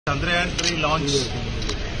Chandrayaan-3 launch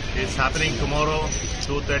is happening tomorrow,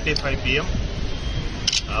 2:35 p.m.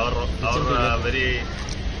 Our very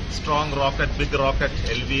strong rocket, big rocket,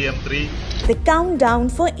 LVM-3. The countdown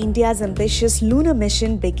for India's ambitious lunar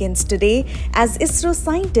mission begins today as ISRO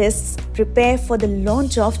scientists prepare for the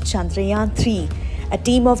launch of Chandrayaan-3. A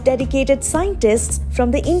team of dedicated scientists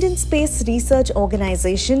from the Indian Space Research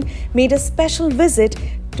Organization made a special visit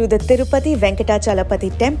to the Tirupati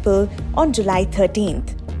Venkatachalapathy Temple on July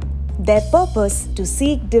 13th. Their purpose to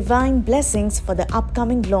seek divine blessings for the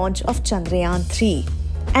upcoming launch of Chandrayaan-3.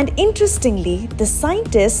 And interestingly, the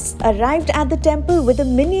scientists arrived at the temple with a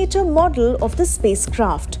miniature model of the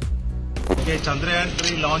spacecraft. Okay,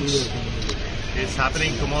 Chandrayaan-3 launch is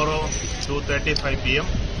happening tomorrow, 2:35 p.m.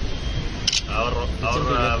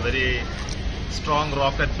 Our very strong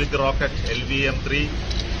rocket, big rocket, LVM-3,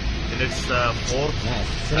 in its fourth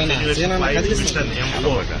continuous flight mission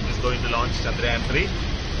M4 is going to launch Chandrayaan-3.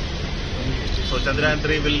 So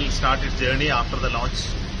Chandrayaan-3 will start its journey after the launch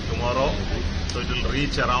tomorrow. So it will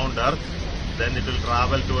reach around Earth, then it will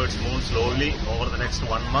travel towards Moon slowly over the next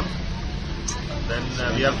 1 month. Then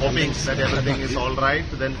we are hoping that everything is all right.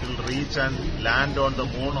 Then it will reach and land on the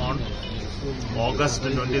Moon on August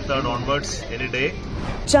 23rd onwards, any day.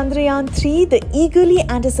 Chandrayaan-3, the eagerly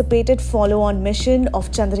anticipated follow-on mission of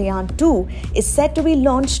Chandrayaan-2, is set to be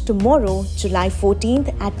launched tomorrow, July 14th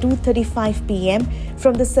at 2:35 p.m.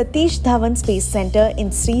 from the Satish Dhawan Space Center in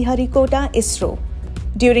Sriharikota, ISRO.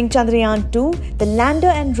 During Chandrayaan-2, the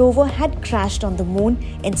lander and rover had crashed on the Moon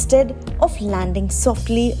instead of landing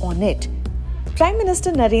softly on it. Prime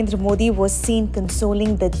Minister Narendra Modi was seen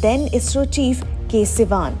consoling the then ISRO chief K.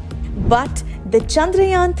 Sivan. But the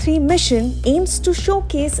Chandrayaan-3 mission aims to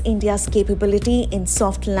showcase India's capability in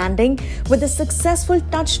soft landing with a successful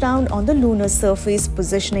touchdown on the lunar surface,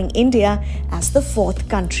 positioning India as the fourth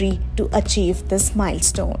country to achieve this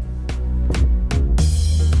milestone.